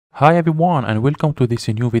Hi everyone and welcome to this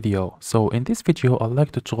new video. So in this video I'd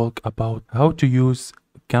like to talk about how to use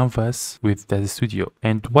canvas with Daz Studio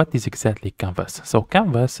and what is exactly canvas. So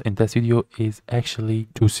canvas in Daz Studio is actually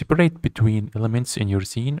to separate between elements in your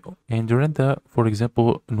scene and render, for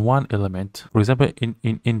example, in one element. For example,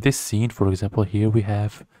 in this scene, for example, here we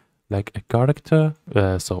have like a character.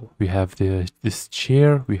 So we have this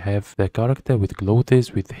chair, we have the character with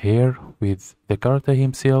clothes, with hair, with the character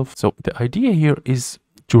himself. So the idea here is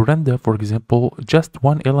to render, for example, just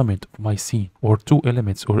one element of my scene, or two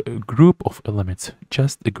elements, or a group of elements,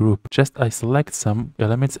 just a group. Just I select some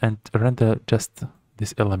elements and render just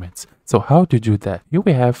these elements. So how to do that? Here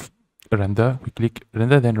we have render, we click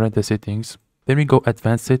render, then render settings, then we go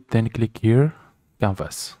advanced, then click here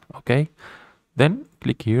canvas. Okay, then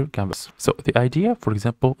click here canvas. So the idea, for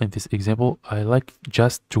example, in this example, I like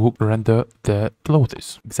just to render the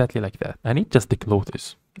clothes, exactly like that. I need just the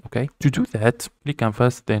clothes. Okay, to do that, click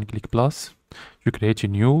canvas, then click plus. You create a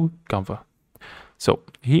new canvas. So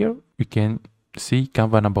here you can see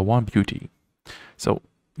canvas number 1, beauty. So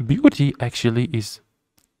beauty actually is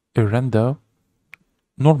a render,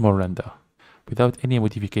 normal render, without any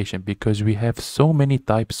modification, because we have so many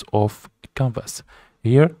types of canvas.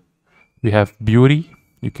 Here we have beauty,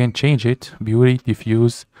 you can change it, beauty,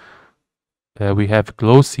 diffuse. We have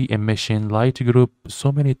glossy, emission, light group,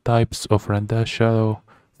 so many types of render, shadow.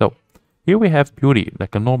 So here we have beauty,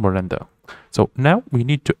 like a normal render. So now we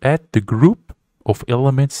need to add the group of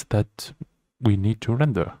elements that we need to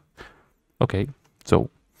render. Okay, so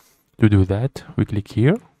to do that, we click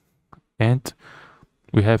here and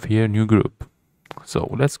we have here new group. So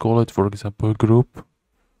let's call it, for example, group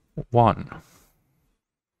 1.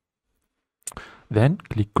 Then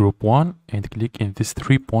click group 1 and click in these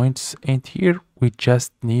 3 points, and here we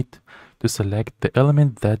just need to select the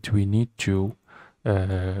element that we need to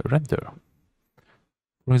render.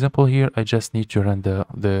 For example, here I just need to render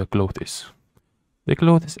the clothes. The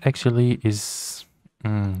clothes actually is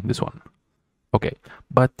this one. Okay,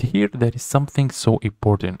 but here there is something so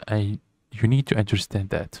important. You need to understand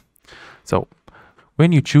that. So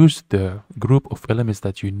when you choose the group of elements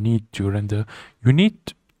that you need to render, you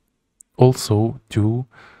need also to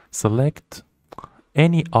select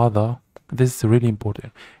any other, this is really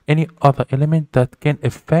important, any other element that can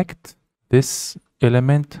affect this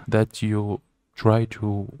element that you try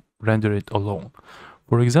to render it alone.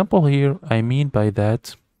 For example, here I mean by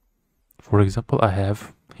that, for example, I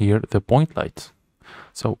have here the point light.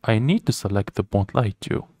 So I need to select the point light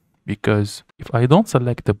too, because if I don't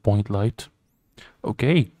select the point light,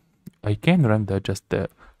 okay, I can render just the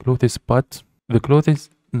clothes, but the clothes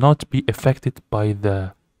not be affected by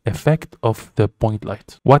the effect of the point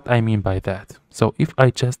light. What I mean by that? So if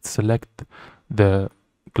I just select the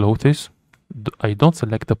clothes, I don't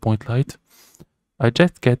select the point light, I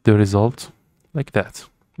just get the result like that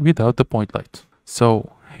without the point light.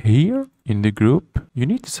 So here in the group, you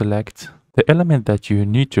need to select the element that you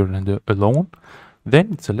need to render alone,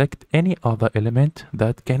 then select any other element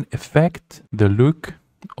that can affect the look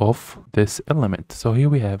of this element. So here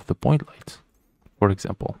we have the point light, for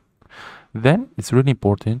example. Then it's really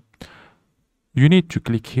important, you need to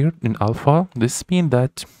click here in alpha. This means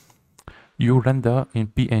that you render in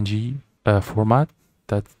PNG format,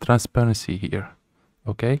 that transparency here.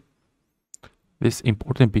 Okay, this is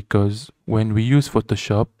important because when we use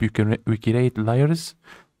Photoshop, we create layers.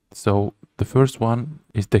 So the first one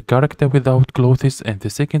is the character without clothes, and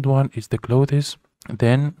the second one is the clothes.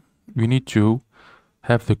 Then we need to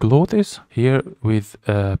have the clothes here with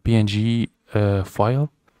a PNG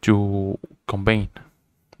file to combine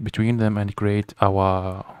between them and create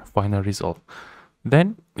our final result.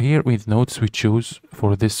 Then here with nodes, we choose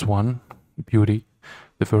for this one, beauty,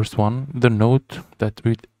 the first one, the node that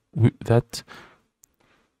we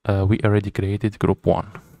already created, group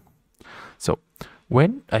 1. So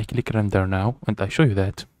when I click render now, and I show you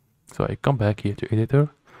that, so I come back here to editor,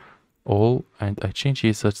 all, and I change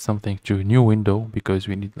here such something to new window, because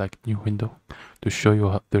we need like new window to show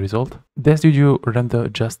you the result. Daz Studio render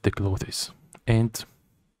just the clothes, and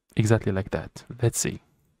exactly like that. Let's see.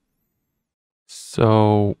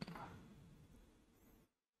 So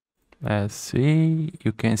let's see,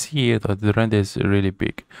 you can see here that the render is really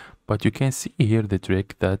big, but you can see here the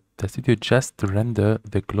trick that Daz Studio just render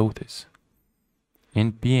the clothes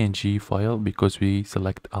in PNG file, because we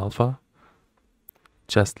select alpha,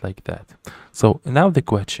 just like that. So now the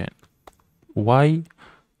question, why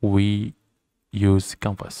we use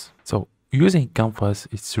canvas? So using canvas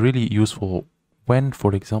is really useful when,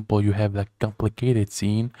 for example, you have like complicated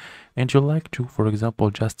scene and you like to, for example,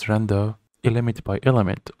 just render element by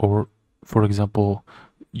element, or for example,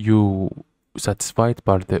 you satisfied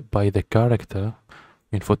by the character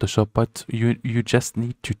in Photoshop, but you just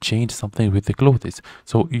need to change something with the clothes.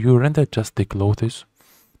 So you render just the clothes,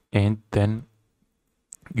 and then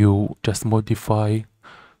you just modify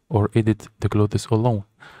or edit the clothes alone.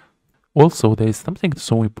 Also, there is something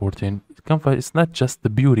so important. Canva is not just the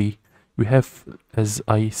beauty. We have, as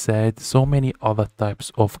I said, so many other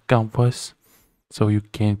types of canvas. So you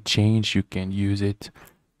can change, you can use it,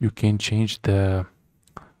 you can change the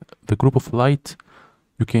group of light.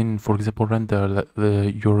 You can, for example, render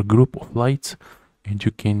your group of lights, and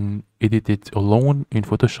you can edit it alone in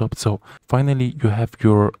Photoshop. So finally, you have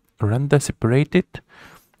your render separated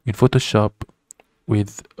in Photoshop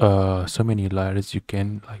with so many layers you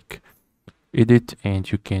can like edit,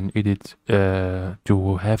 and you can edit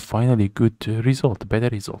to have finally good result, better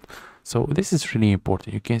result. So this is really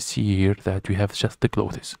important. You can see here that we have just the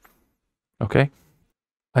clothes. Okay,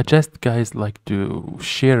 I just guys like to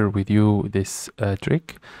share with you this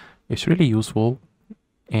trick. It's really useful,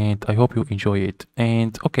 and I hope you enjoy it.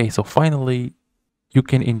 And okay, so finally you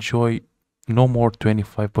can enjoy no more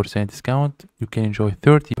 25% discount. You can enjoy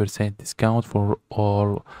 30% discount for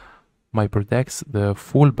all my products, the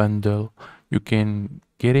full bundle. You can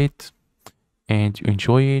get it and you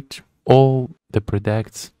enjoy it, all the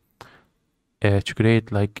products, to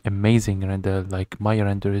create like amazing render like my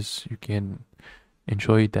renders. You can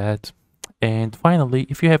enjoy that. And finally,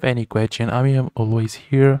 if you have any question, I am always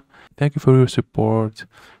here. Thank you for your support.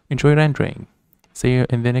 Enjoy rendering. See you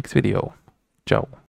in the next video. Ciao.